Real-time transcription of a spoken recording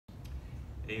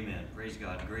Amen. Praise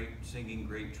God. Great singing,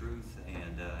 great truth,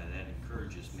 and that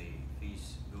encourages me. If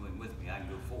He's going with me, I can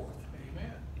go forth.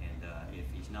 Amen. And if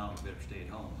He's not, we better stay at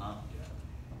home, huh? Yeah.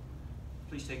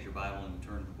 Please take your Bible and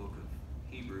turn to the book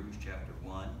of Hebrews, chapter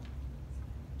 1.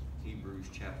 Hebrews,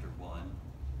 chapter 1.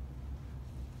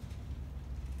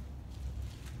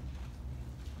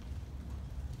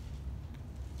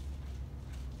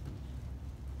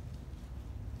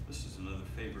 This is another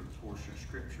favorite portion of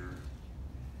Scripture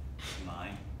of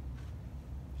mine.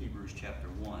 Hebrews chapter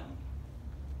 1.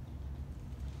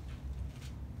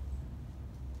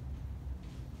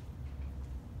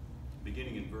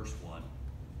 Beginning in verse 1.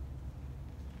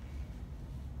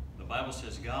 The Bible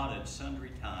says, God at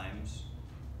sundry times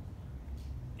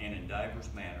and in divers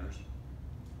manners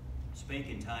spake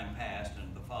in time past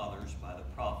unto the fathers by the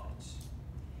prophets,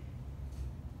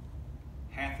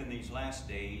 hath in these last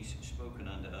days spoken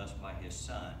unto us by his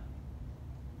Son,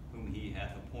 whom he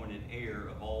hath appointed heir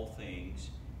of all things,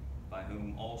 by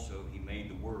whom also he made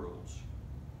the worlds,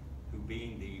 who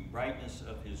being the brightness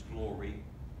of his glory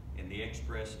and the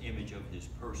express image of his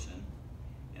person,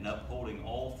 and upholding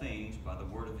all things by the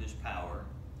word of his power,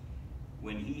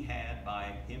 when he had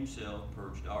by himself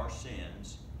purged our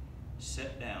sins,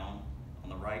 sat down on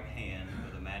the right hand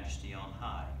of the majesty on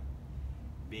high,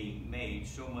 being made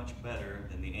so much better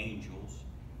than the angels,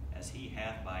 as he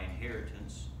hath by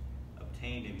inheritance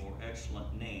obtained a more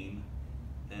excellent name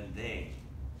than they.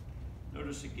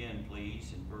 Notice again,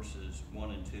 please, in verses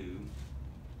 1 and 2,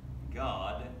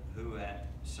 God, who at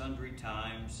sundry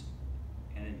times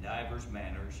and in divers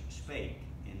manners spake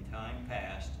in time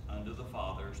past unto the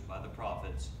fathers by the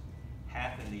prophets,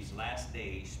 hath in these last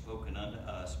days spoken unto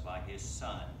us by his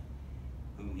Son,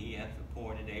 whom he hath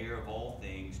appointed heir of all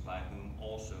things, by whom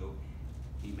also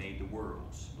he made the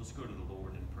worlds. Let's go to the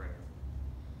Lord in prayer.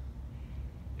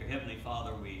 Dear Heavenly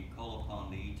Father, we call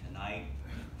upon Thee tonight,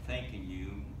 thanking You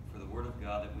for the Word of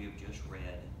God that we have just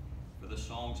read, for the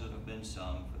songs that have been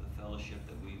sung, for the fellowship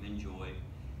that we've enjoyed,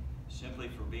 simply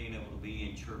for being able to be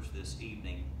in church this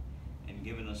evening and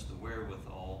giving us the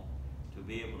wherewithal to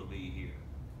be able to be here.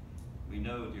 We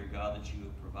know, dear God, that You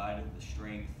have provided the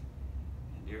strength,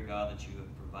 and dear God, that You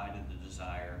have provided the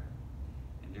desire,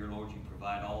 and dear Lord, You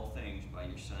provide all things by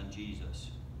Your Son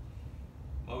Jesus.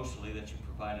 Mostly that You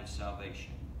provided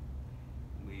salvation.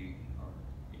 We are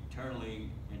eternally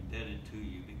indebted to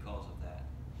You because of that.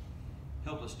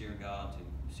 Help us, dear God,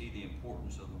 to see the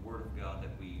importance of the Word of God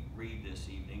that we read this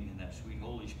evening, and that sweet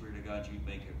Holy Spirit of God, You'd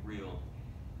make it real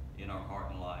in our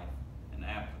heart and life and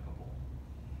applicable.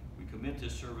 We commit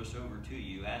this service over to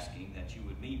You, asking that You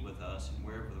would meet with us, and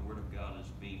wherever the Word of God is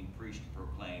being preached,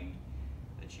 proclaimed,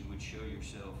 that You would show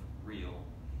Yourself real.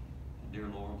 And dear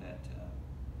Lord, that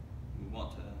we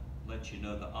want to let You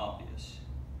know the obvious,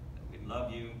 that we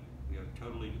love You, we are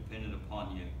totally dependent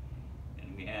upon You,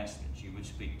 and we ask that You would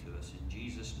speak to us. In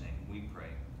Jesus' name we pray.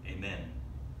 Amen.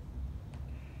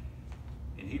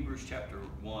 In Hebrews chapter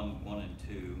 1, 1 and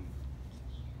 2,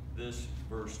 this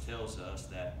verse tells us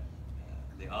that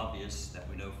the obvious that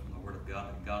we know from the Word of God,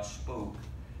 that God spoke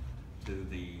to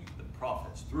the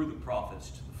prophets, through the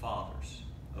prophets, to the fathers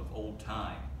of old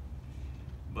time,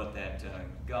 but that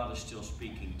God is still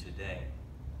speaking today.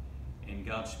 And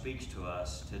God speaks to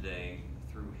us today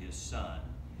through His Son.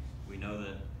 We know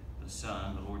that the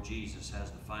Son, the Lord Jesus,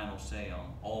 has the final say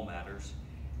on all matters,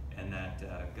 and that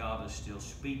God is still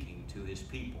speaking to His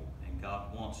people, and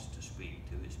God wants to speak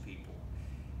to His people.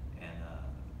 And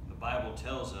the Bible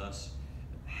tells us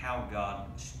how God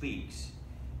speaks,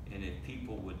 and if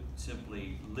people would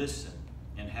simply listen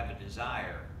and have a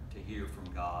desire to hear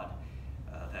from God,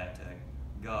 that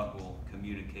God will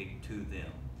communicate to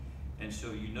them. And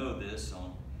so you know this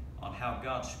on how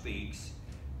God speaks.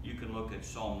 You can look at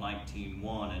Psalm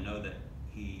 19:1 and know that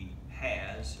He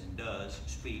has and does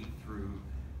speak through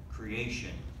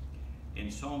creation.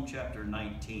 In Psalm chapter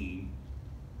 19,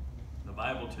 the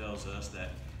Bible tells us that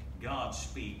God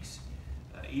speaks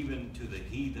even to the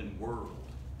heathen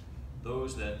world,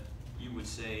 those that you would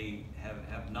say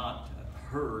have not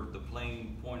heard the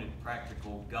plain, pointed,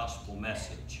 practical gospel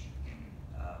message,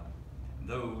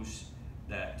 those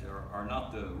that are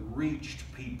not the reached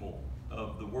people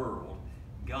of the world.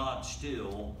 God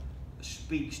still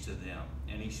speaks to them,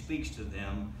 and He speaks to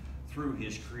them through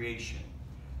His creation.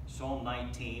 Psalm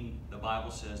 19, the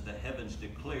Bible says, the heavens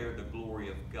declare the glory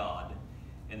of God,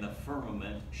 and the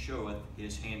firmament showeth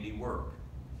His handiwork.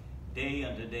 Day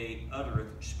unto day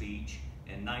uttereth speech,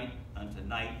 and night unto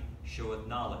night showeth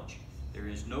knowledge. There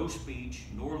is no speech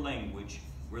nor language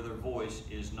where their voice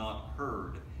is not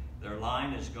heard. Their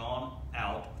line is gone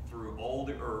out through all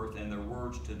the earth, and their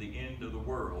words to the end of the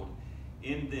world.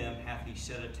 In them hath he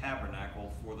set a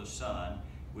tabernacle for the sun,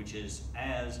 which is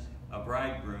as a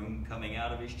bridegroom coming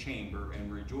out of his chamber,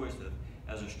 and rejoiceth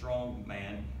as a strong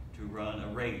man to run a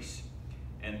race.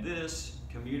 And this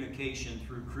communication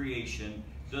through creation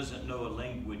doesn't know a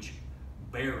language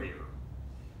barrier.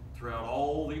 Throughout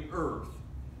all the earth,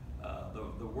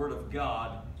 the Word of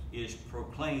God is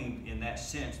proclaimed in that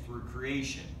sense through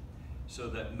creation, so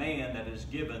that man that is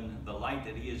given the light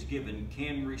that he is given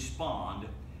can respond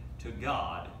to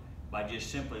God by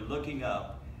just simply looking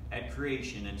up at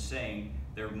creation and saying,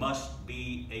 there must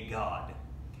be a God.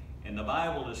 And the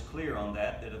Bible is clear on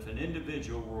that, that if an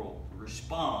individual will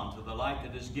respond to the light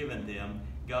that is given them,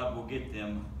 God will get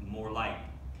them more light.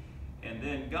 And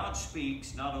then God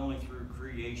speaks not only through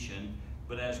creation,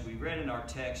 but as we read in our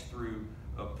text, through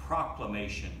a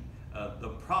proclamation. The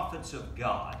prophets of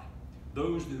God,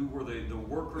 those who were the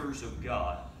workers of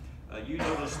God. You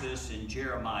notice this in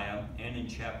Jeremiah and in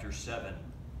chapter 7.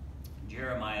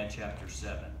 Jeremiah chapter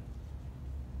 7.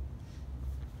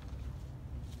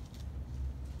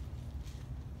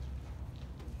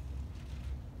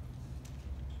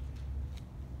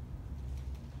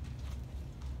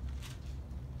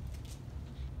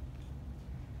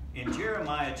 In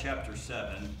Jeremiah chapter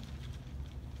 7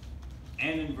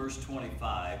 and in verse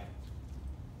 25,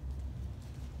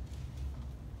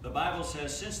 the Bible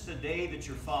says, since the day that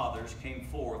your fathers came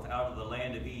forth out of the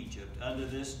land of Egypt unto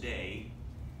this day,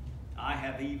 I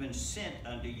have even sent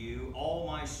unto you all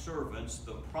my servants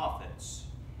the prophets,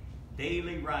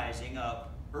 daily rising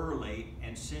up early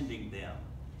and sending them.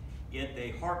 Yet they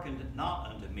hearkened not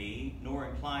unto me, nor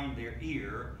inclined their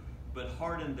ear, but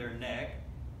hardened their neck.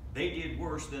 They did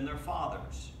worse than their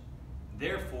fathers.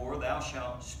 Therefore thou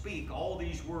shalt speak all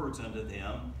these words unto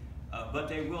them, but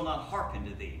they will not hearken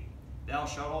to thee. Thou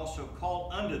shalt also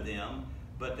call unto them,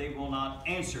 but they will not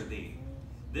answer thee.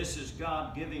 This is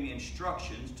God giving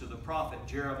instructions to the prophet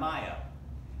Jeremiah,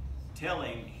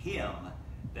 telling him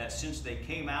that since they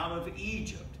came out of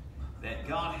Egypt, that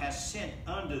God has sent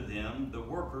unto them the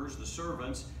workers, the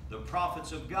servants, the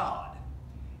prophets of God,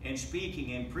 and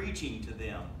speaking and preaching to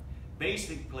them,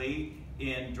 basically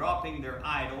in dropping their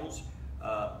idols,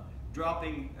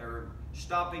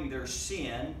 stopping their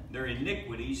sin, their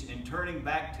iniquities, and turning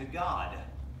back to God.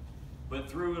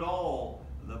 But through it all,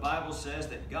 the Bible says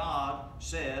that God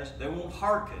says they won't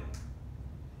hearken.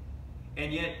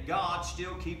 And yet God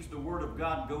still keeps the word of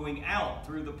God going out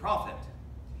through the prophet.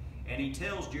 And he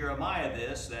tells Jeremiah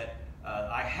this, that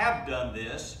I have done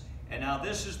this, and now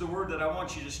this is the word that I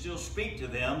want you to still speak to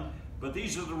them, but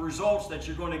these are the results that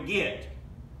you're going to get.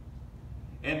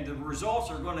 And the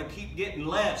results are going to keep getting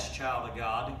less, child of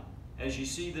God, as you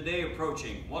see the day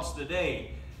approaching. What's the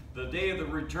day? The day of the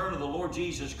return of the Lord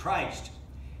Jesus Christ.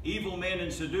 Evil men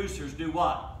and seducers do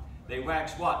what? They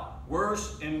wax what?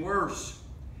 Worse and worse.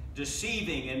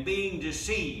 Deceiving and being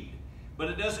deceived. But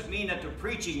it doesn't mean that the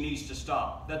preaching needs to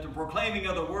stop, that the proclaiming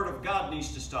of the Word of God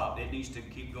needs to stop. It needs to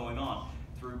keep going on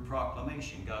through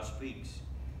proclamation. God speaks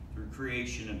through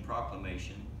creation and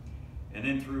proclamation, and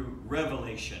then through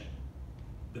revelation,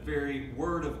 the very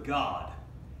Word of God,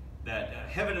 that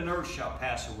heaven and earth shall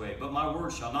pass away, but my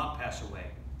word shall not pass away.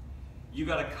 You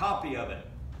got a copy of it,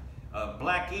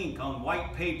 black ink on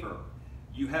white paper.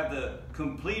 You have the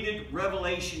completed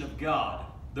revelation of God.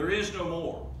 There is no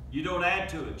more. You don't add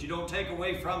to it. You don't take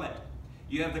away from it.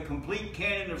 You have the complete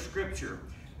canon of Scripture.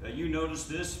 You notice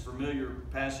this familiar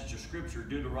passage of Scripture,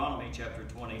 Deuteronomy chapter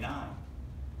 29.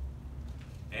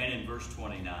 And in verse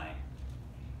 29.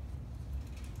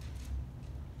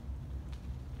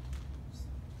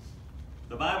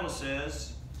 The Bible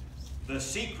says, the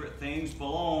secret things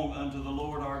belong unto the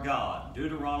Lord our God.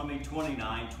 Deuteronomy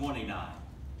 29:29.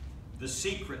 The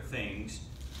secret things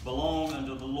belong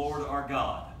unto the Lord our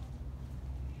God.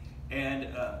 And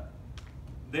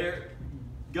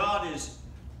God is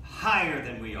higher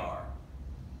than we are.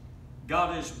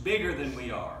 God is bigger than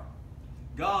we are.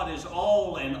 God is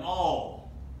all in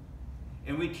all.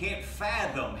 And we can't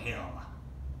fathom Him.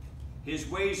 His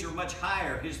ways are much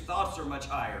higher. His thoughts are much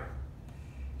higher.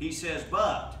 He says,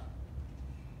 but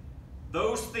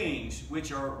those things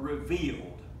which are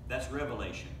revealed, that's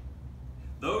revelation.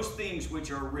 Those things which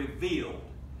are revealed,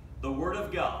 the Word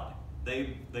of God,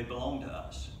 they belong to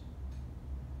us.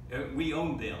 We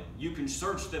own them. You can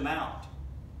search them out.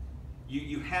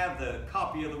 You have the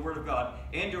copy of the Word of God,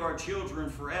 and to our children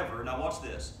forever. Now watch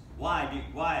this.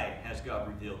 Why has God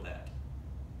revealed that?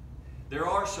 There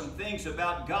are some things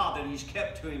about God that He's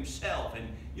kept to Himself, and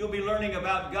you'll be learning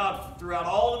about God throughout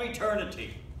all of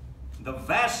eternity. The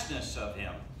vastness of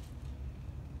Him,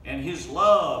 and His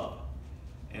love,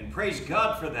 And praise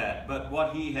God for that. But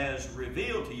what he has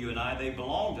revealed to you and I, they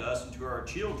belong to us and to our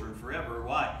children forever.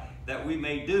 Why? That we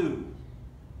may do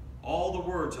all the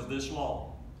words of this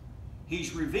law.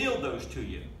 He's revealed those to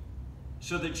you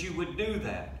so that you would do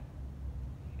that.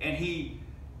 And he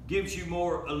gives you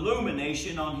more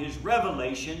illumination on his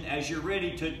revelation as you're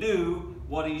ready to do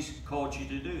what he's called you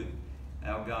to do.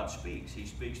 Now God speaks. He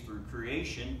speaks through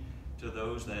creation to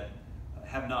those that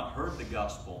have not heard the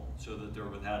gospel so that they're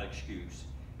without excuse.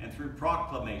 And through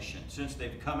proclamation, since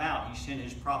they've come out, he sent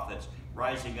his prophets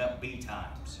rising up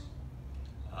betimes,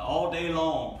 all day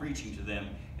long preaching to them.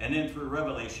 And then through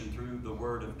revelation, through the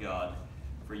word of God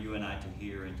for you and I to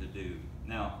hear and to do.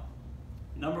 Now,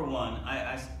 number one,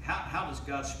 how does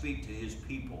God speak to his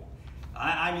people?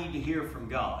 I need to hear from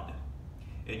God.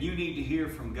 And you need to hear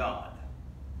from God.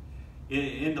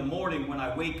 In the morning when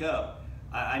I wake up,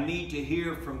 I need to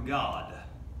hear from God.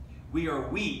 We are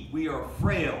weak. We are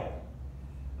frail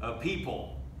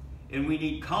people. And we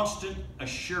need constant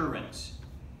assurance.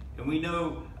 And we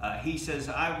know he says,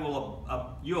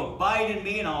 you'll abide in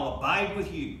me and I'll abide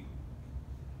with you.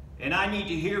 And I need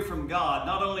to hear from God,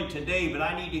 not only today, but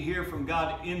I need to hear from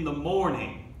God in the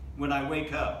morning when I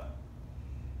wake up.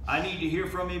 I need to hear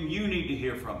from him. You need to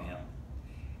hear from him.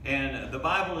 And the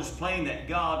Bible is plain that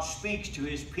God speaks to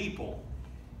his people.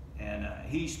 And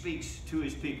he speaks to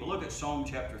his people. Look at Psalm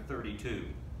chapter 32.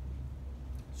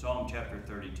 Psalm chapter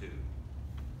 32.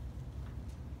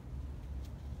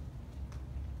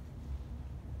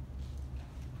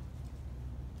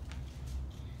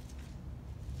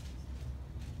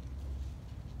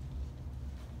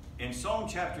 In Psalm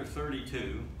chapter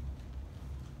 32,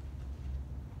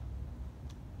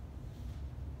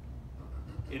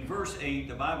 in verse 8,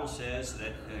 the Bible says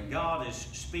that God is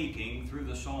speaking through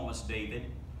the psalmist David,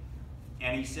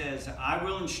 and he says, I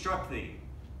will instruct thee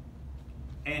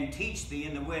and teach thee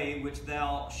in the way which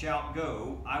thou shalt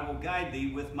go. I will guide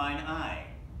thee with mine eye.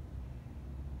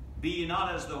 Be ye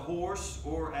not as the horse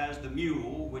or as the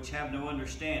mule, which have no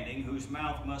understanding, whose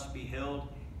mouth must be held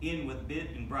in with bit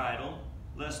and bridle,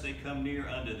 lest they come near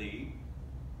unto thee.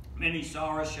 Many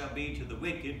sorrows shall be to the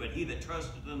wicked, but he that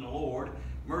trusteth in the Lord,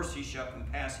 mercy shall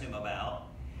compass him about.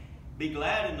 Be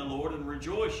glad in the Lord and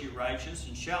rejoice, ye righteous,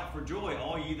 and shout for joy,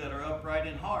 all ye that are upright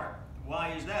in heart.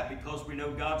 Why is that? Because we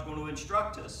know God's going to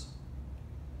instruct us.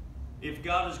 If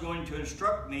God is going to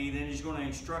instruct me, then he's going to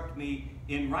instruct me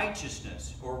in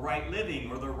righteousness or right living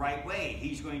or the right way.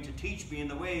 He's going to teach me in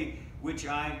the way which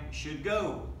I should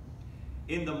go.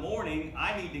 In the morning,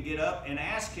 I need to get up and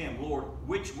ask him, Lord,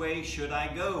 which way should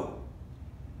I go?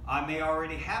 I may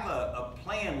already have a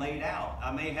plan laid out.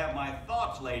 I may have my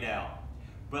thoughts laid out.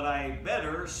 But I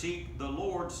better seek the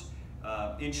Lord's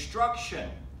instruction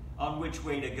on which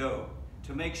way to go,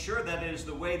 to make sure that it is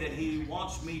the way that he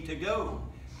wants me to go.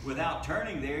 Without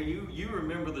turning there, you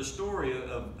remember the story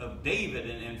of David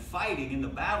and fighting in the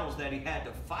battles that he had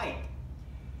to fight.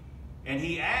 And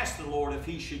he asked the Lord if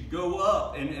he should go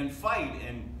up and fight,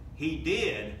 and he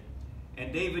did.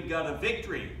 And David got a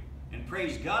victory, and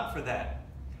praise God for that.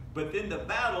 But then the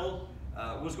battle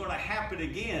was going to happen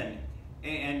again.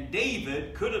 And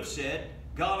David could have said,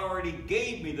 God already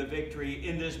gave me the victory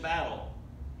in this battle.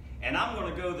 And I'm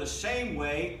going to go the same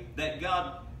way that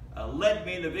God led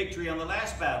me in the victory on the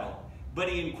last battle. But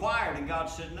he inquired, and God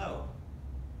said, no.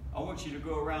 I want you to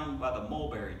go around by the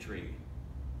mulberry tree.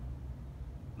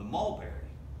 The mulberry,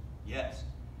 yes.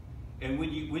 And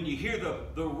when you hear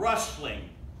the rustling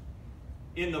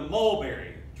in the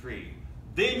mulberry tree,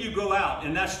 then you go out,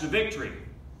 and that's the victory.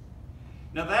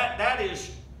 Now that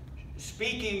is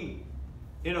speaking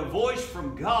in a voice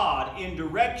from God in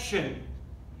direction,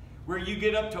 where you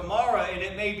get up tomorrow and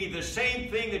it may be the same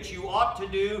thing that you ought to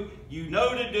do, you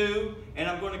know to do, and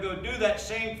I'm going to go do that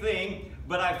same thing,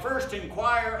 but I first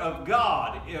inquire of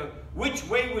God, which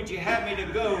way would you have me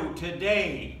to go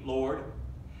today, Lord?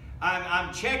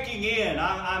 I'm checking in,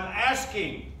 I'm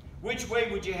asking, which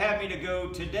way would you have me to go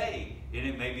today? And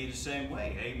it may be the same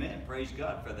way. Amen. Praise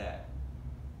God for that.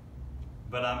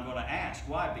 But I'm going to ask.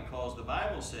 Why? Because the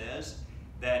Bible says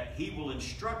that he will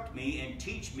instruct me and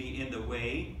teach me in the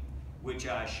way which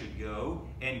I should go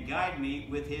and guide me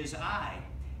with his eye.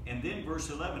 And then verse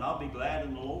 11, I'll be glad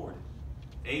in the Lord.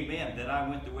 Amen. That I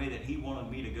went the way that he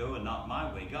wanted me to go and not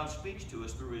my way. God speaks to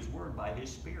us through his word by his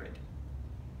Spirit.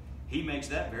 He makes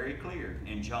that very clear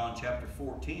in John chapter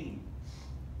 14.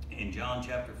 In John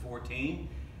chapter 14,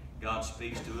 God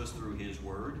speaks to us through his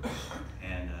word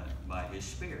and by his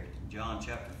Spirit. John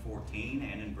chapter 14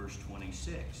 and in verse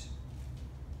 26.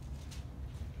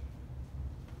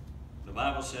 The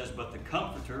Bible says, but the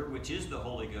Comforter, which is the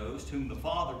Holy Ghost, whom the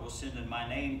Father will send in my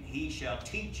name, he shall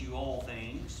teach you all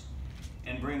things,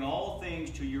 and bring all things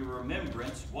to your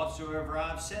remembrance whatsoever I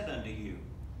have said unto you.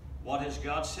 What has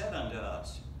God said unto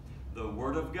us? The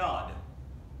Word of God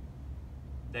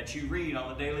that you read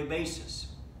on a daily basis.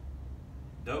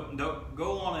 Don't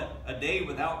go on a day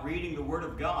without reading the Word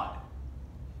of God.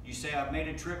 You say, I've made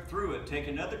a trip through it. Take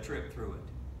another trip through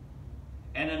it.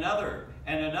 And another,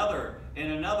 and another,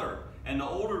 and another. And the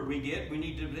older we get, we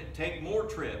need to take more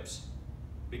trips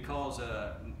because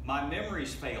my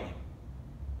memory's failing.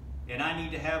 And I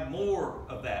need to have more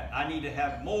of that. I need to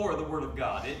have more of the Word of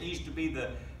God. It needs to be the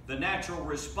natural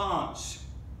response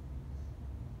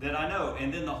that I know.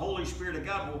 And then the Holy Spirit of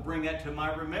God will bring that to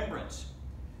my remembrance.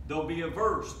 There'll be a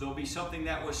verse. There'll be something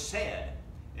that was said.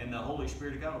 And the Holy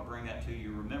Spirit of God will bring that to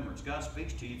your remembrance. God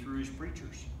speaks to you through His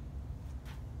preachers.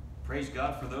 Praise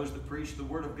God for those that preach the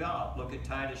Word of God. Look at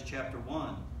Titus chapter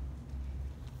 1.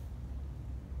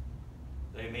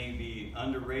 They may be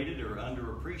underrated or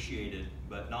underappreciated,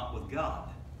 but not with God.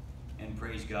 And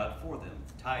praise God for them.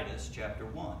 Titus chapter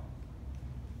 1.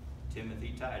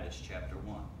 Timothy, Titus chapter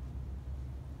 1.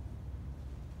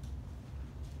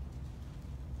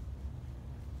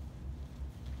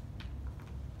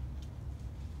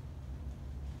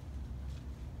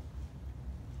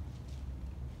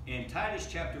 In Titus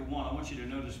chapter 1, I want you to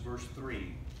notice verse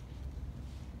 3.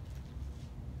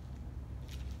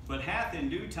 But hath in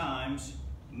due times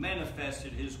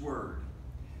manifested His word.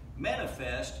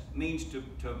 Manifest means to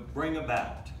bring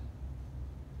about.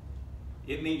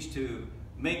 It means to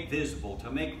make visible,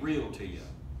 to make real to you.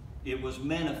 It was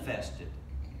manifested.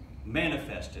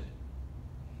 Manifested.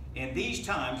 In these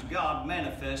times, God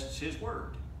manifests His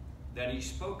word that He's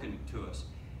spoken to us.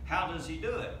 How does He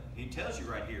do it? He tells you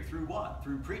right here. Through what?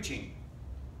 Through preaching.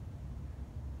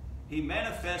 He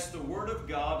manifests the Word of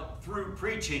God through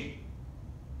preaching.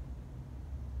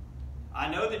 I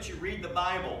know that you read the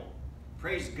Bible.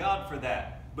 Praise God for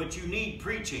that. But you need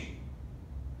preaching.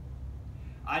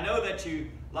 I know that you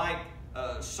like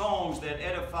songs that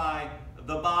edify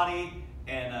the body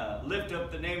and lift up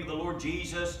the name of the Lord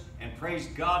Jesus. And praise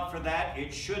God for that.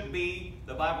 It should be,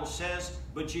 the Bible says,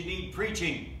 but you need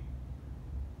preaching.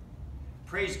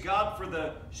 Praise God for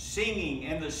the singing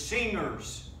and the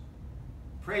singers.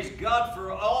 Praise God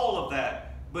for all of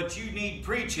that. But you need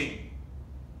preaching.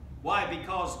 Why?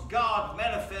 Because God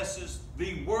manifests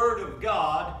the Word of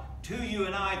God to you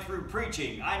and I through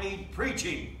preaching. I need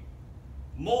preaching.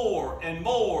 More and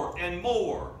more and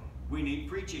more. We need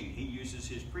preaching. He uses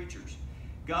His preachers.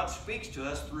 God speaks to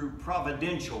us through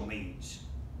providential means.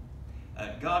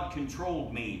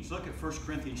 God-controlled means. Look at 1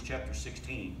 Corinthians chapter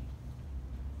 16.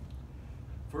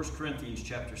 1 Corinthians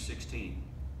chapter 16.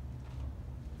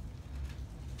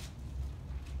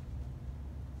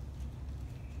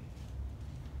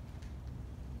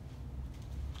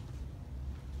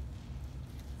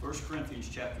 First Corinthians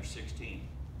chapter 16.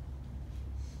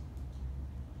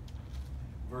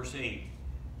 Verse 8.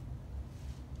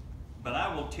 But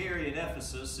I will tarry at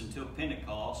Ephesus until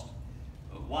Pentecost.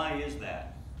 Why is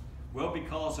that? Well,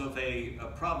 because of a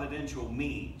providential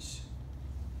means.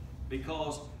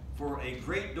 Because for a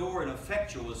great door and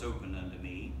effectual is opened unto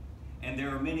me, and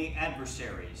there are many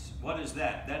adversaries. What is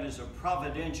that? That is a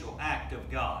providential act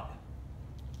of God.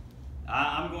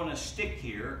 I'm going to stick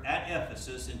here at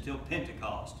Ephesus until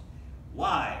Pentecost.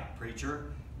 Why,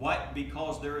 preacher? Why?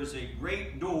 Because there is a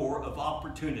great door of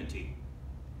opportunity.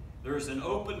 There is an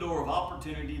open door of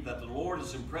opportunity that the Lord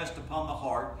has impressed upon the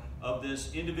heart of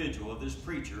this individual, of this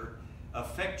preacher,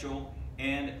 effectual,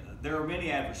 and there are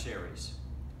many adversaries.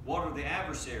 What are the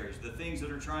adversaries? The things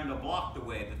that are trying to block the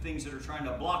way, the things that are trying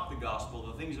to block the gospel,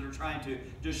 the things that are trying to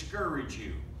discourage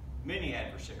you. Many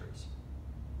adversaries.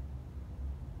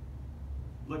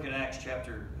 Look at Acts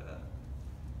chapter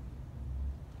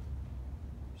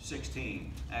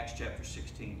 16. Acts chapter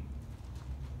 16.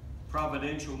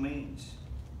 Providential means.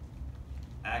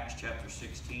 Acts chapter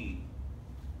 16.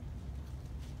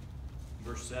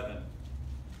 Verse 7.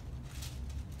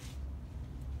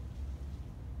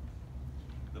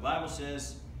 The Bible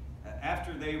says,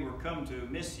 after they were come to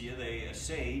Mysia, they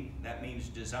essayed, that means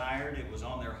desired, it was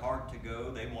on their heart to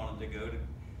go, they wanted to go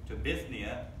to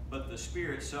Bithynia, but the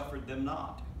Spirit suffered them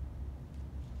not.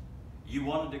 You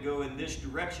wanted to go in this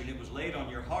direction, it was laid on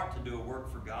your heart to do a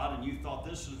work for God, and you thought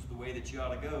this was the way that you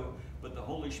ought to go, but the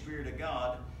Holy Spirit of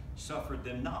God suffered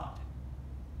them not.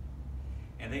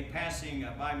 And they passing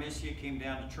by Mysia came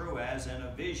down to Troas, and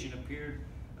a vision appeared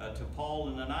to Paul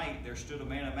in the night. There stood a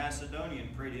man of Macedonia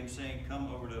and prayed him, saying,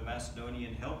 come over to Macedonia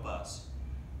and help us.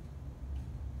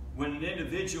 When an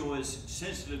individual is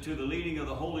sensitive to the leading of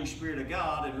the Holy Spirit of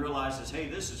God and realizes, hey,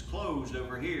 this is closed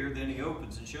over here, then he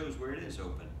opens and shows where it is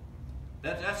open.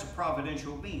 That's a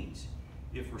providential means.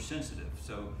 if we're sensitive.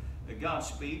 So God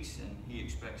speaks, and he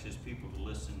expects his people to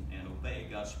listen and obey.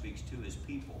 God speaks to his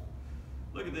people.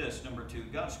 Look at this, number 2.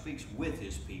 God speaks with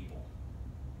his people.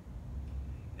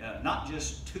 Not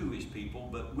just to his people,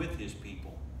 but with his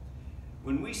people.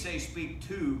 When we say speak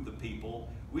to the people,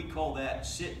 we call that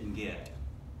sit and get.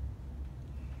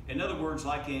 In other words,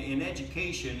 like in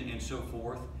education and so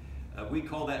forth, we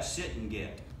call that sit and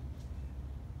get.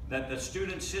 That the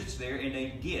student sits there and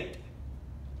they get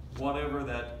whatever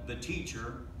that the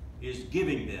teacher is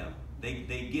giving them.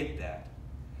 They get that.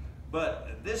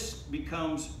 But this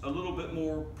becomes a little bit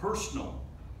more personal.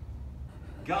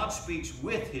 God speaks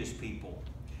with his people.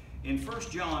 In 1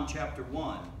 John chapter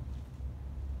 1,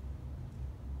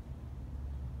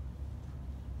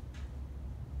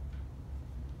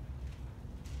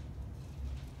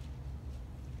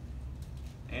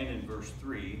 and in verse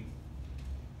 3,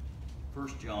 1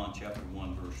 John chapter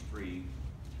 1, verse 3,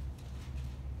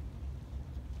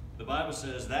 the Bible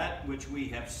says, "That which we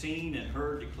have seen and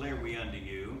heard declare we unto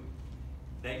you,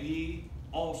 that ye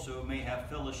also may have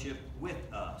fellowship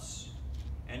with us.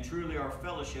 And truly our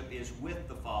fellowship is with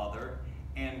the Father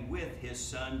and with his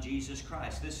Son, Jesus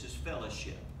Christ." This is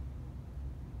fellowship.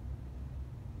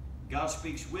 God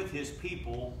speaks with his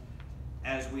people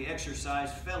as we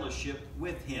exercise fellowship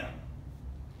with him.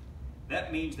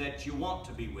 That means that you want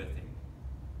to be with him,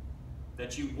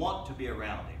 that you want to be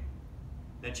around him,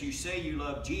 that you say you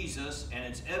love Jesus, and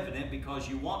it's evident because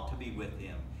you want to be with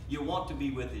him. You want to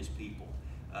be with his people.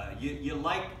 You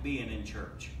like being in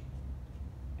church,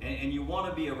 and you want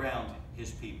to be around his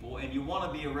people, and you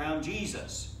want to be around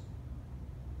Jesus.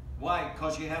 Why?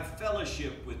 Because you have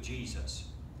fellowship with Jesus.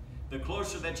 The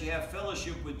closer that you have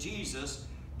fellowship with Jesus,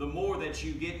 the more that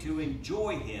you get to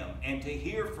enjoy him and to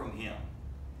hear from him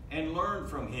and learn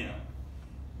from him.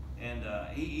 And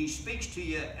he speaks to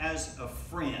you as a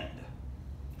friend.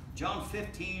 John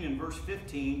 15 and verse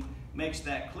 15 makes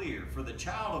that clear. For the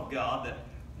child of God that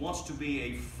wants to be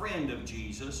a friend of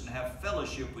Jesus and have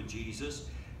fellowship with Jesus,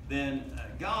 then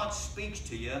God speaks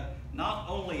to you not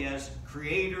only as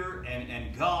creator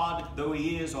and God, though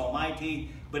he is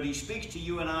almighty, but he speaks to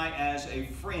you and I as a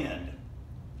friend.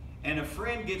 And a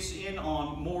friend gets in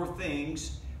on more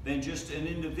things than just an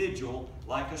individual,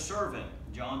 like a servant.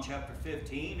 John chapter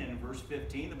 15 and verse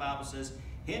 15, the Bible says,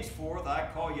 "Henceforth I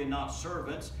call you not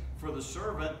servants, for the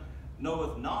servant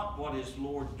knoweth not what his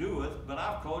Lord doeth, but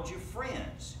I've called you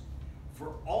friends.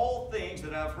 For all things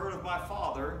that I've heard of my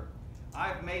Father,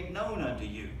 I've made known unto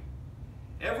you."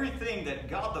 Everything that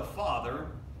God the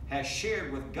Father has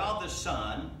shared with God the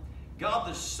Son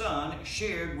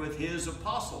shared with his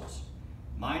apostles,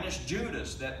 minus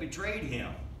Judas that betrayed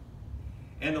him.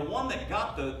 And the one that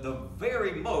got the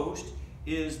very most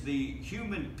is the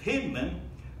human penman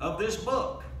of this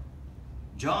book,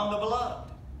 John the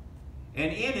Beloved.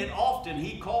 And in it often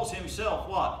he calls himself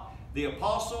what? The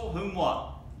apostle whom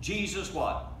what? Jesus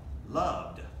what?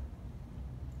 Loved.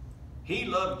 He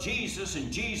loved Jesus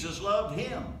and Jesus loved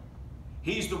him.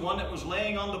 He's the one that was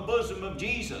laying on the bosom of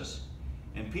Jesus.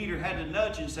 And Peter had to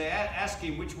nudge and say, ask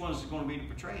him which one is going to be to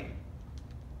betray him.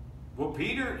 Well,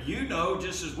 Peter, you know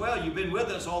just as well. You've been with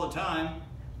us all the time.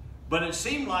 But it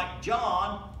seemed like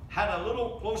John had a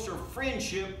little closer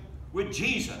friendship with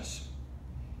Jesus.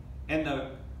 And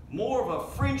the more of a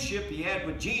friendship he had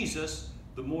with Jesus,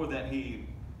 the more that he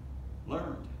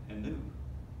learned and knew.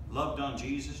 Loved on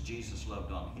Jesus, Jesus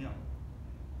loved on him.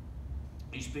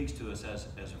 He speaks to us as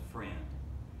a friend.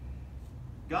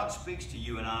 God speaks to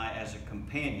you and I as a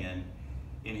companion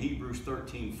in Hebrews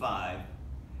 13:5.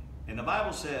 And the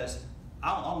Bible says,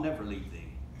 I'll never leave thee.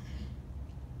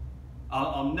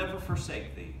 I'll never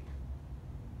forsake thee.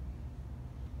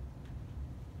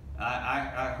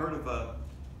 I heard of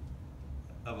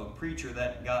a preacher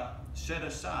that got set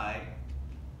aside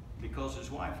because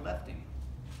his wife left him.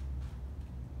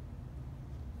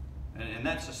 And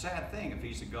that's a sad thing if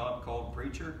he's a God-called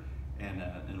preacher and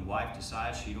the wife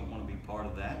decides she don't want to be part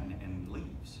of that and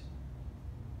leaves.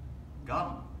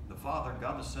 God the Father,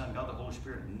 God the Son, God the Holy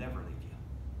Spirit never leave you.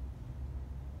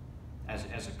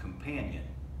 As a companion.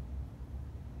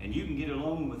 And you can get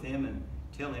alone with him and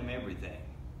tell him everything.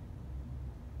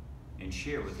 And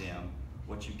share with him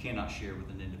what you cannot share with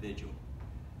an individual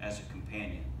as a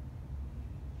companion.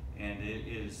 And it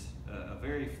is a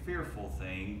very fearful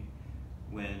thing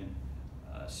when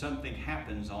something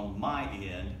happens on my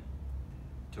end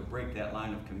to break that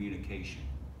line of communication.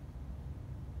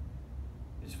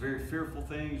 It's a very fearful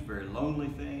thing, it's a very lonely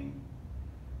thing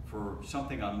for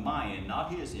something on my end,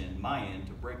 not his end, my end,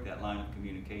 to break that line of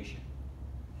communication.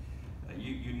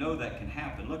 You know that can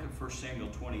happen. Look at 1 Samuel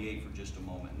 28 for just a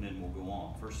moment, and then we'll go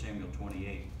on. 1 Samuel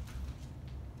 28.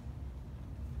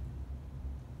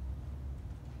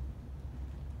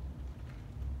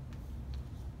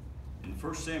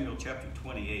 1 Samuel chapter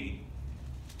 28,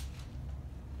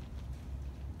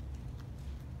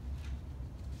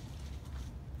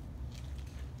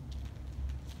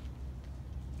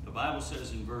 the Bible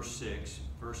says in verse 6,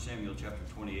 1 Samuel chapter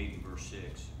 28 and verse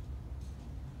 6,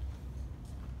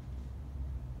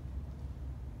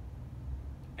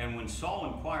 "And when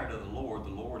Saul inquired of the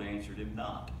Lord answered him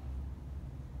not,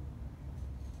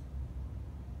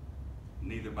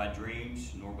 neither by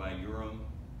dreams, nor by Urim,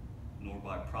 nor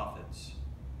by prophets."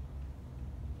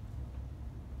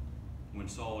 When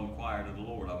Saul inquired of the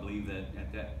Lord, I believe that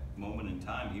at that moment in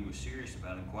time he was serious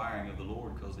about inquiring of the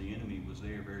Lord because the enemy was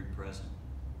there very present.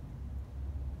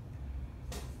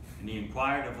 And he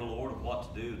inquired of the Lord of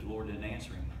what to do. The Lord didn't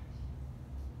answer him.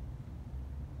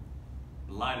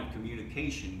 The line of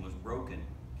communication was broken.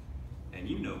 And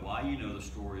you know why. You know the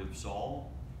story of Saul,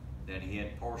 that he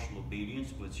had partial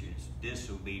obedience, which is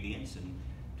disobedience, and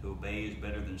to obey is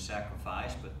better than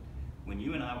sacrifice. But when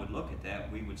you and I would look at that,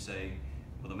 we would say,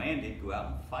 well, the man did go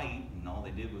out and fight, and all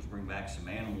they did was bring back some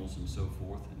animals and so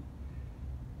forth, and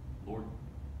the Lord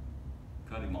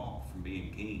cut him off from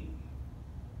being king.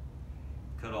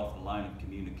 Cut off the line of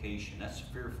communication. That's a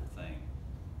fearful thing.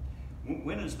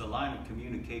 When is the line of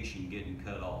communication getting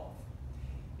cut off?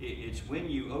 It's when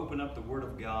you open up the Word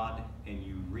of God and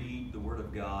you read the Word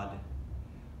of God,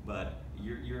 but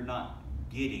you're not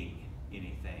getting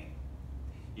anything.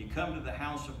 You come to the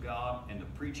house of God and the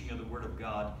preaching of the Word of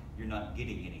God, you're not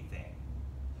getting anything.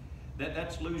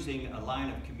 That's losing a line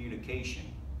of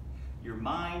communication. Your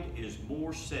mind is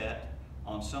more set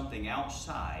on something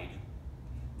outside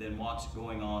than what's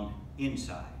going on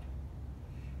inside.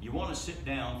 You want to sit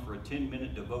down for a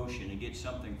 10-minute devotion and get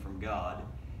something from God,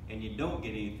 and you don't get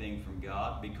anything from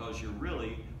God because you're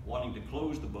really wanting to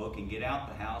close the book and get out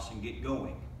the house and get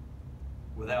going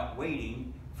without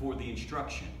waiting for the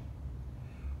instruction.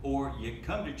 Or you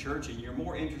come to church and you're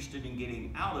more interested in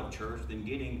getting out of church than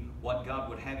getting what God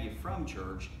would have you from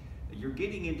church. You're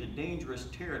getting into dangerous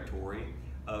territory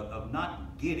of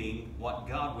not getting what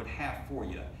God would have for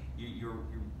you. You're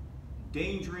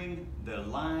endangering the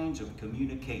lines of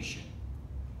communication.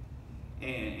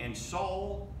 And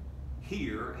Saul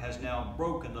here has now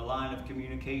broken the line of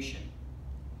communication.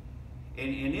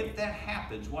 And if that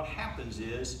happens, what happens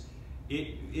is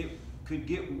it could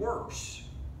get worse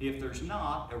if there's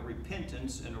not a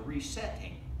repentance and a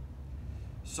resetting.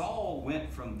 Saul went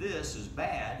from this as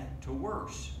bad to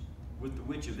worse with the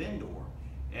witch of Endor,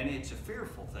 and it's a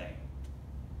fearful thing.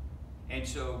 And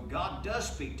so God does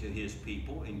speak to his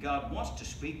people, and God wants to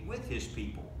speak with his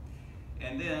people.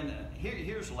 And then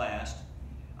here's last.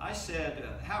 I said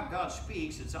how God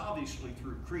speaks, it's obviously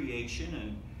through creation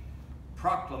and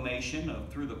proclamation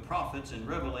through the prophets and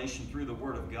revelation through the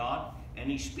Word of God. And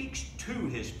he speaks to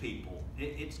his people.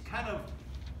 It's kind of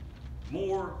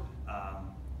more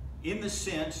in the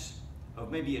sense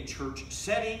of maybe a church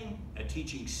setting, a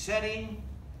teaching setting,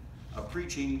 a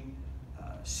preaching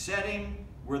setting,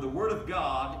 where the Word of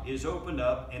God is opened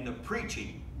up and the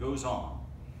preaching goes on.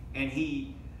 And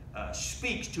he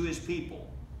speaks to his people.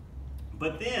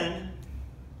 But then,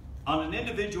 on an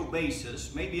individual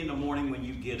basis, maybe in the morning when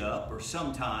you get up or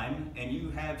sometime and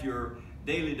you have your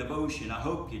daily devotion, I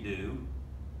hope you do,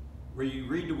 where you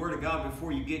read the Word of God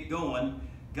before you get going,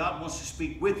 God wants to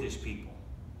speak with his people.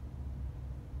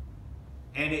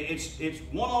 And it's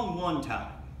one-on-one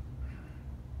time.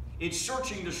 It's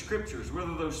searching the Scriptures,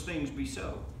 whether those things be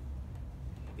so.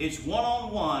 It's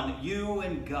one-on-one, you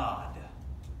and God,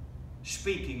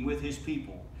 speaking with his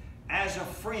people as a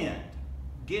friend,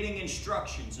 getting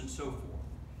instructions and so forth.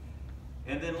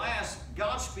 And then last,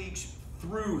 God speaks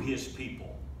through his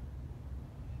people.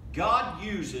 God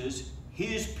uses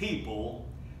his people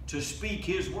to speak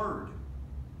his word.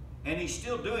 And he's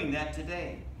still doing that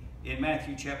today in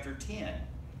Matthew chapter 10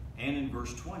 and in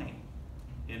verse 20.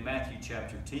 In Matthew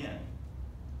chapter 10.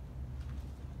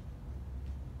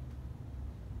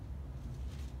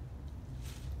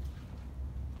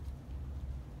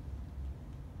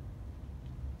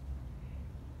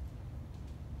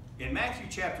 In Matthew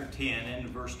chapter 10 and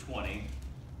verse 20,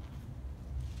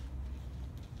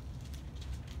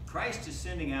 Christ is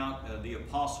sending out the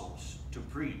apostles to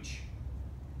preach.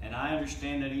 And I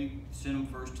understand that he sent them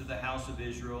first to the house of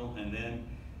Israel, and then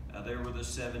there were the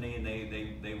 70, and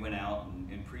they went out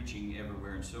and preaching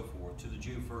everywhere and so forth, to the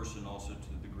Jew first and also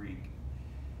to the Greek.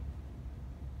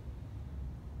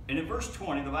 And in verse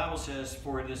 20, the Bible says,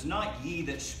 "For it is not ye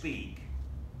that speak,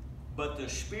 but the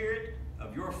Spirit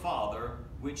of your Father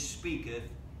which speaketh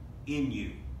in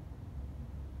you."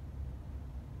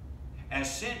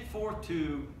 As sent forth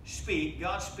to speak,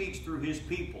 God speaks through his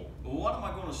people. Well, what am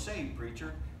I going to say,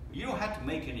 preacher? You don't have to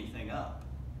make anything up.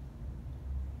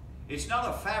 It's not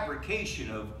a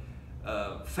fabrication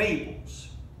of fables.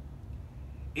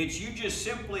 It's you just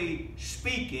simply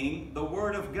speaking the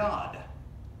Word of God,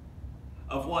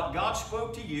 of what God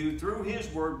spoke to you through His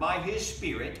Word by His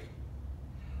Spirit,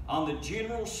 on the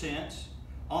general sense,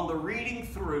 on the reading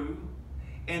through,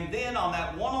 and then on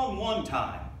that one-on-one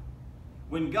time,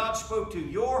 when God spoke to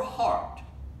your heart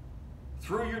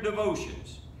through your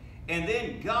devotions, and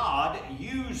then God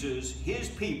uses His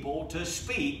people to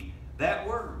speak that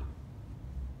Word.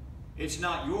 It's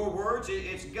not your words,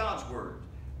 it's God's Word.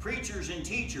 Preachers and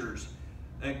teachers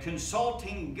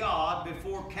consulting God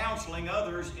before counseling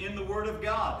others in the Word of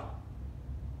God.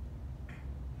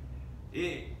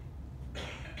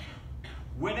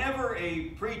 Whenever a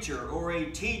preacher or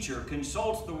a teacher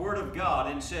consults the Word of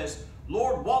God and says,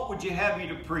 Lord, what would you have me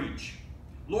to preach?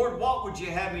 Lord, what would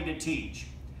you have me to teach?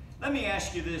 Let me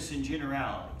ask you this in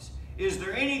generalities. Is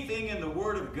there anything in the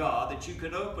Word of God that you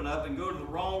could open up and go to the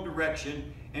wrong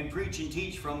direction and preach and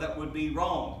teach from that would be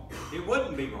wrong? It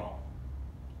wouldn't be wrong.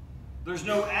 There's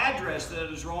no address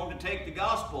that is wrong to take the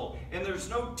gospel, and there's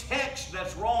no text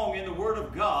that's wrong in the Word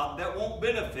of God that won't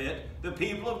benefit the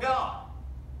people of God.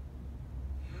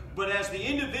 But as the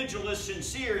individual is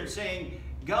sincere in saying,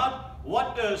 God,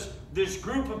 what does this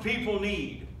group of people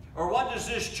need? Or what does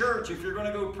this church, if you're going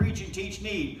to go preach and teach,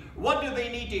 need? What do they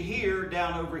need to hear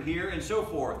down over here, and so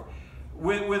forth?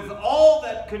 With all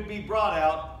that could be brought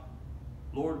out,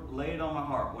 Lord, lay it on my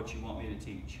heart what you want me to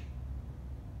teach.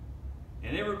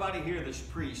 And everybody here that's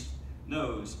priest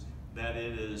knows that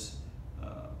it is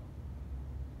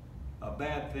a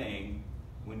bad thing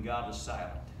when God is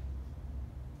silent.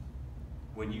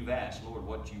 When you've asked, Lord,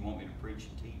 what do you want me to preach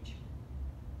and teach?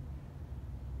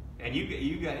 And you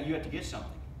have to get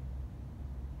something.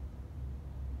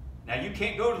 Now, you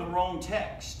can't go to the wrong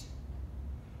text,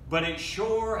 but it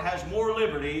sure has more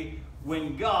liberty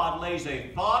when God lays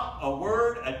a thought, a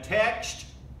word, a text,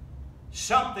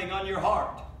 something on your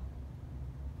heart.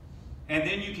 And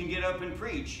then you can get up and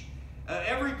preach.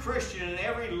 Every Christian and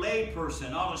every lay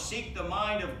person ought to seek the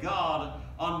mind of God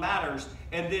on matters,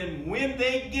 and then when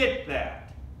they get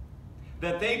that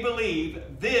they believe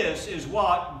this is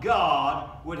what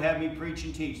God would have me preach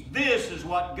and teach. This is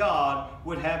what God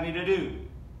would have me to do.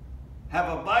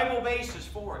 Have a Bible basis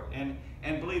for it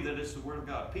and believe that it's the Word of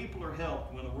God. People are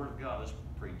helped when the Word of God is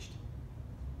preached.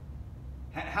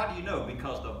 How do you know?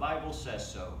 Because the Bible says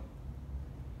so.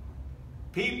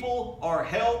 People are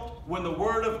helped when the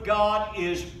Word of God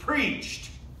is preached.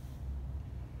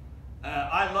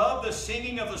 I love the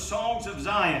singing of the songs of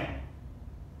Zion.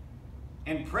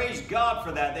 And praise God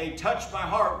for that. They touch my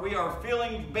heart. We are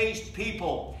feeling-based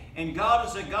people. And God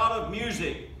is a God of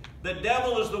music. The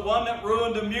devil is the one that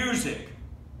ruined the music.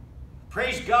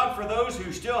 Praise God for those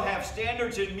who still have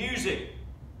standards in music.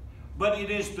 But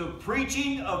it is the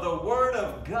preaching of the Word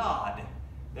of God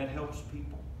that helps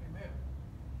people. Amen.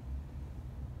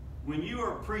 When you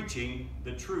are preaching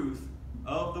the truth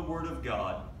of the Word of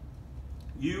God,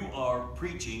 you are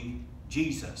preaching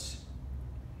Jesus.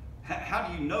 How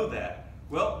do you know that?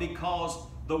 Well, because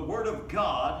the Word of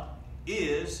God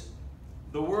is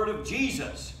the Word of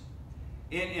Jesus.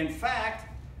 In fact,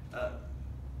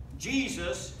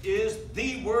 Jesus is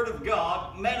the Word of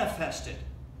God manifested.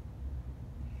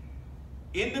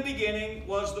 In the beginning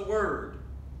was the Word,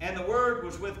 and the Word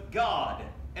was with God,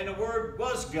 and the Word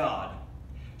was God.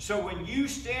 So when you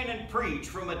stand and preach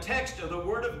from a text of the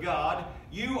Word of God,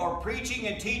 you are preaching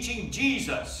and teaching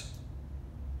Jesus.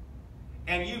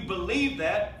 And you believe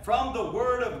that from the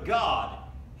Word of God.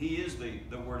 He is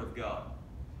the Word of God.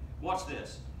 Watch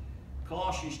this.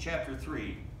 Colossians chapter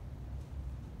 3.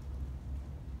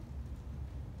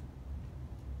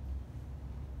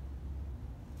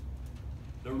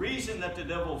 The reason that the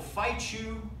devil fights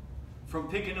you from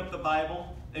picking up the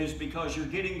Bible is because you're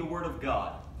getting the Word of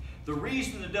God. The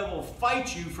reason the devil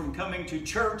fights you from coming to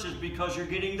church is because you're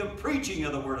getting the preaching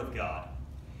of the Word of God.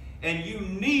 And you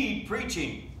need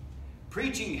preaching.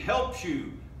 Preaching helps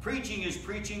you. Preaching is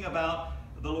preaching about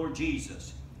the Lord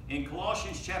Jesus. In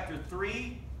Colossians chapter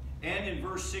 3 and in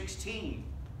verse 16.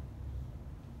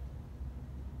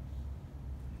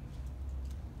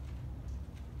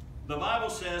 The Bible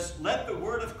says, "Let the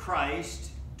word of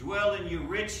Christ dwell in you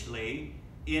richly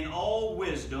in all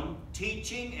wisdom,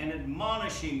 teaching and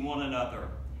admonishing one another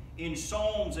in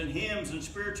psalms and hymns and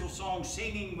spiritual songs,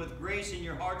 singing with grace in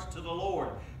your hearts to the Lord."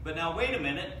 But now wait a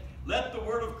minute. Let the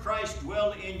word of Christ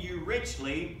dwell in you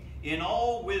richly in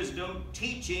all wisdom,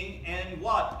 teaching and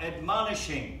what?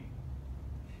 Admonishing.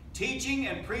 Teaching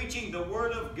and preaching the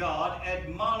word of God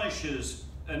admonishes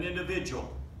an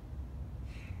individual.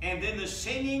 And then the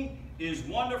singing is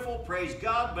wonderful, praise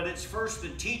God, but it's first the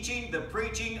teaching, the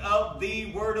preaching of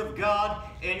the Word of God,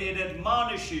 and it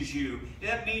admonishes you.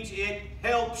 That means it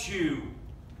helps you.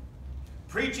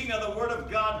 Preaching of the Word of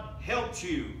God helps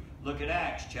you. Look at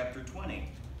Acts chapter 20.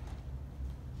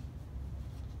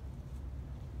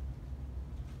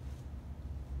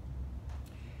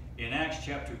 In Acts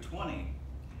chapter 20,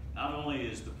 not only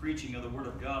is the preaching of the Word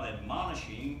of God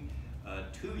admonishing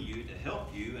to you, to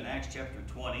help you, in Acts chapter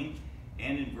 20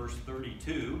 and in verse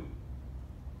 32,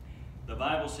 the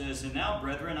Bible says, "And now,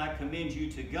 brethren, I commend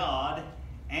you to God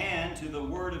and to the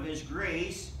word of his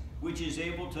grace, which is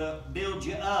able to build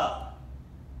you up,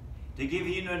 to give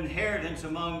you an inheritance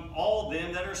among all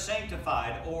them that are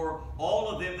sanctified," or all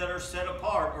of them that are set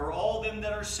apart, or all them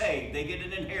that are saved. They get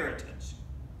an inheritance.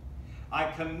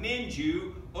 "I commend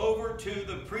you over to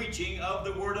the preaching of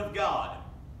the Word of God."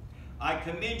 I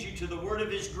commend you to the word of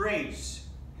his grace.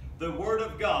 The Word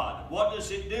of God. What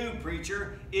does it do,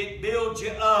 preacher? It builds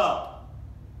you up.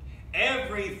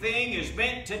 Everything is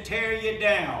meant to tear you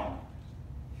down.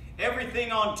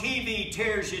 Everything on TV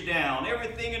tears you down.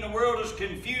 Everything in the world is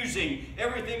confusing.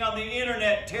 Everything on the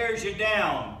internet tears you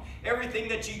down. Everything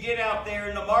that you get out there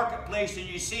in the marketplace and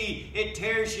you see, it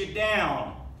tears you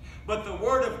down. But the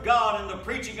Word of God and the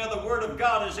preaching of the Word of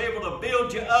God is able to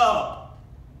build you up.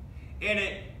 And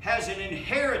it has an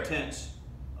inheritance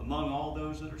among all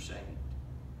those that are saved.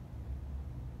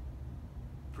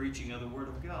 Preaching of the Word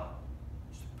of God.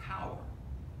 It's power.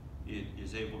 It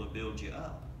is able to build you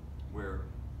up where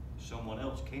someone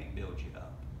else can't build you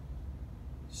up.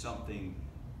 Something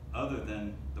other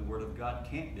than the Word of God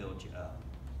can't build you up.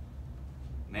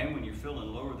 Man, when you're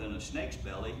feeling lower than a snake's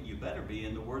belly, you better be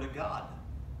in the Word of God.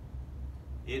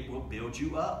 It will build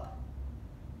you up.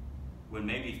 When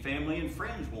maybe family and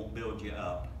friends won't build you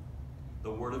up,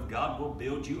 the Word of God will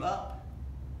build you up.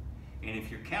 And if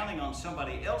you're counting on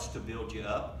somebody else to build you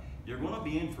up, you're going to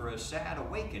be in for a sad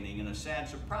awakening and a sad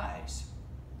surprise.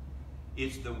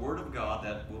 It's the Word of God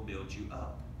that will build you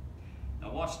up.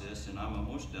 Now watch this, and I'm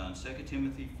almost done. 2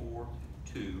 Timothy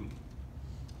 4:2.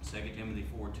 2 Timothy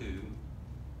 4:2.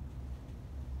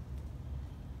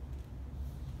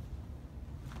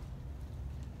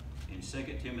 In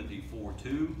 2 Timothy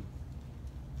 4:2,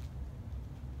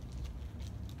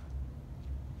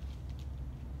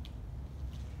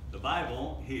 the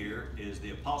Bible here is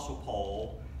the Apostle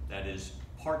Paul that is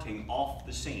parting off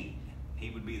the scene.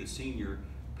 He would be the senior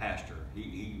pastor.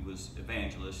 He was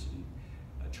evangelist and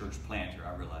a church planter,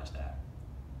 I realize that.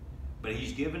 But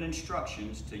he's given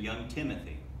instructions to young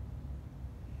Timothy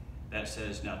that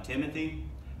says, "Now Timothy,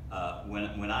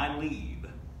 when I leave,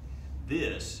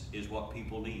 this is what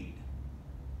people need."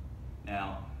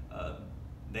 Now,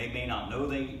 they may not know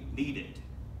they need it,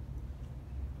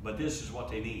 but this is what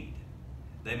they need.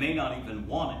 They may not even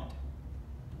want it,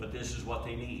 but this is what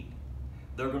they need.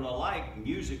 They're going to like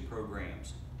music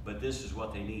programs, but this is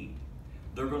what they need.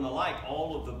 They're going to like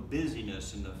all of the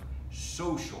busyness and the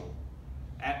social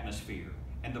atmosphere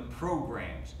and the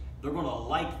programs. They're going to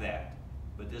like that,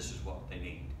 but this is what they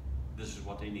need. This is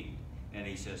what they need. And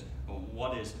he says, well,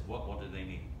 what is it? What do they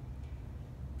need?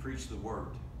 Preach the Word.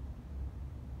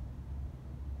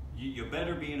 You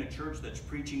better be in a church that's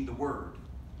preaching the Word.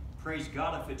 Praise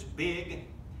God if it's big.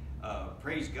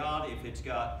 Praise God if it's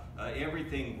got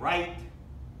everything right.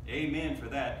 Amen for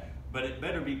that. But it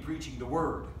better be preaching the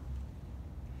Word.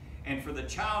 And for the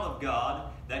child of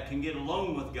God that can get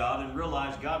alone with God and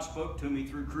realize God spoke to me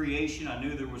through creation. I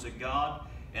knew there was a God.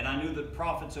 And I knew that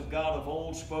prophets of God of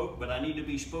old spoke, but I need to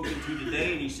be spoken to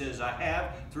today. And he says, I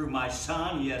have through my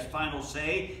Son. He has final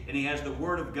say, and he has the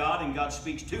Word of God, and God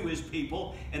speaks to his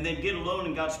people. And then get alone,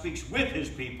 and God speaks with his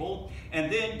people.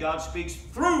 And then God speaks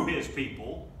through his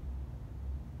people.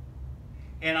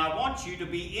 And I want you to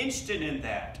be instant in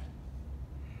that.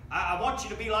 I want you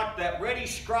to be like that ready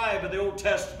scribe of the Old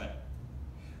Testament.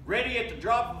 Ready at the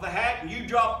drop of a hat, and you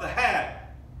drop the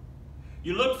hat.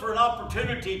 You look for an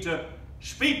opportunity to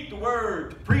speak the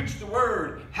Word, to preach the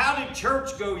Word. How did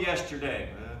church go yesterday?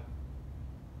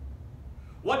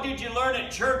 What did you learn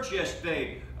at church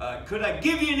yesterday? Could I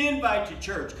give you an invite to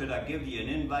church? Could I give you an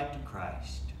invite to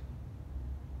Christ?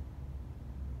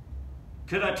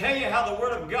 Could I tell you how the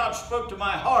Word of God spoke to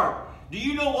my heart? Do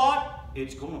you know what?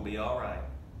 It's going to be all right.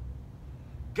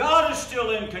 God is still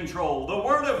in control. The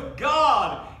Word of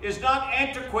God is not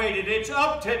antiquated. It's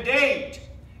up to date.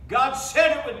 God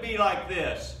said it would be like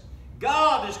this.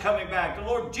 God is coming back. The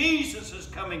Lord Jesus is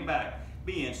coming back.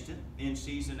 Be instant, in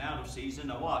season, out of season.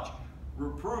 Now watch.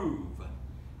 Reprove.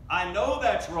 I know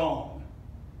that's wrong.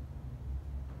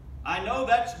 I know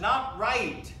that's not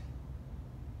right.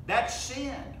 That's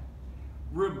sin.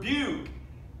 Rebuke.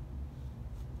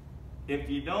 if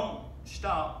you don't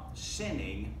stop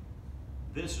sinning,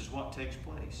 this is what takes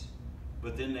place.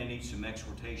 But then they need some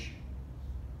exhortation.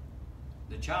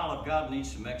 The child of God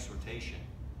needs some exhortation.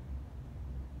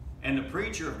 And the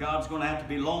preacher of God is going to have to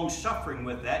be long-suffering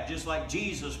with that, just like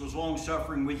Jesus was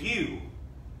long-suffering with you.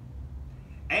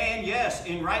 And yes,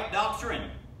 in right doctrine.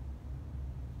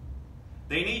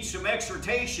 They need some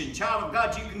exhortation. Child of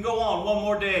God, you can go on one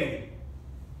more day.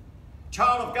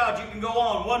 Child of God, you can go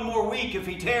on one more week if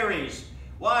he tarries.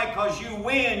 Why? Because you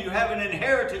win. You have an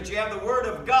inheritance. You have the Word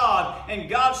of God, and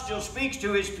God still speaks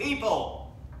to His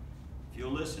people. If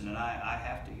you'll listen, and I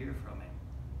have to hear from Him,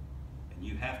 and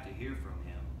you have to hear from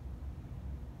Him.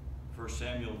 1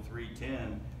 Samuel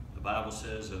 3:10, the Bible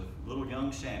says of little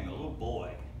young Samuel, little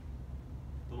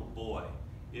boy,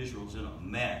 Israel's in a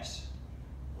mess.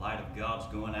 The light of God's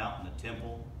going out in the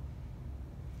temple.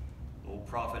 The old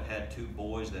prophet had two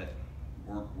boys that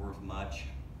weren't worth much,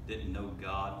 didn't know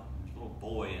God. There's a little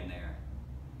boy in there.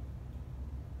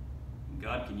 And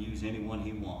God can use anyone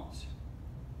He wants.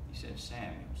 He said,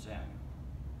 Samuel, Samuel.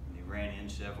 And he ran in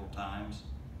several times.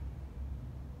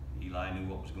 Eli knew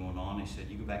what was going on. He said,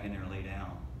 you go back in there and lay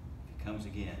down. If he comes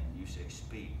again, you say,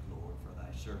 speak, Lord, for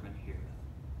thy servant heareth.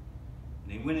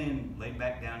 And he went in, laid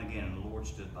back down again, and the Lord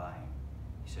stood by him.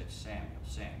 He said, Samuel,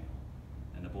 Samuel.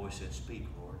 And the boy said, speak,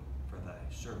 Lord, for thy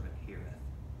servant heareth.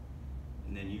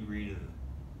 And then you read of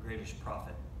the greatest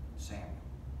prophet, Samuel.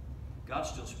 God's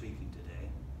still speaking today.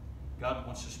 God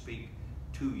wants to speak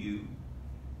to you,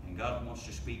 and God wants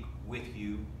to speak with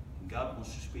you, and God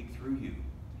wants to speak through you.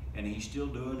 And He's still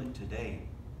doing it today.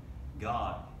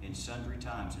 God, in sundry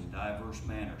times, in diverse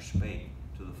manners, spake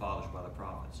to the fathers by the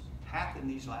prophets, hath in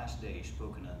these last days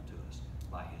spoken unto us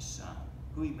by His Son,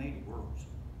 who He made the worlds.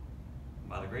 And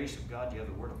by the grace of God, you have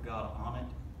the Word of God on it,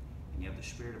 and you have the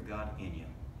Spirit of God in you.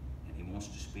 And He wants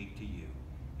to speak to you.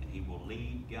 And He will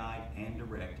lead, guide, and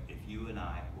direct if you and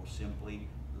I will simply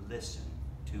listen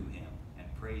to Him. And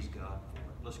praise God for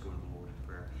it. Let's go to the Lord in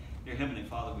prayer. Dear Heavenly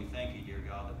Father, we thank you, dear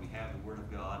God, that we have the Word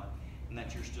of God and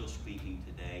that you're still speaking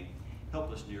today.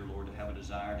 Help us, dear Lord, to have a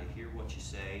desire to hear what you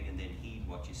say and then heed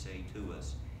what you say to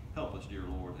us. Help us, dear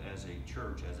Lord, as a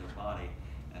church, as a body,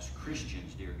 as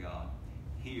Christians, dear God,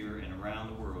 here and around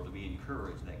the world, to be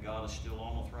encouraged that God is still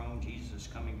on the throne, Jesus is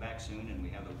coming back soon, and we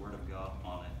have the Word of God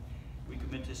on it. We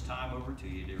commit this time over to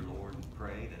you, dear Lord, and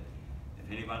pray that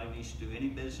if anybody needs to do any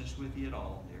business with you at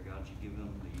all, dear God, you give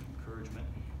them the encouragement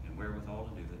and wherewithal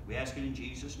to do it. We ask it in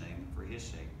Jesus' name, for His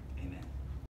sake. Amen.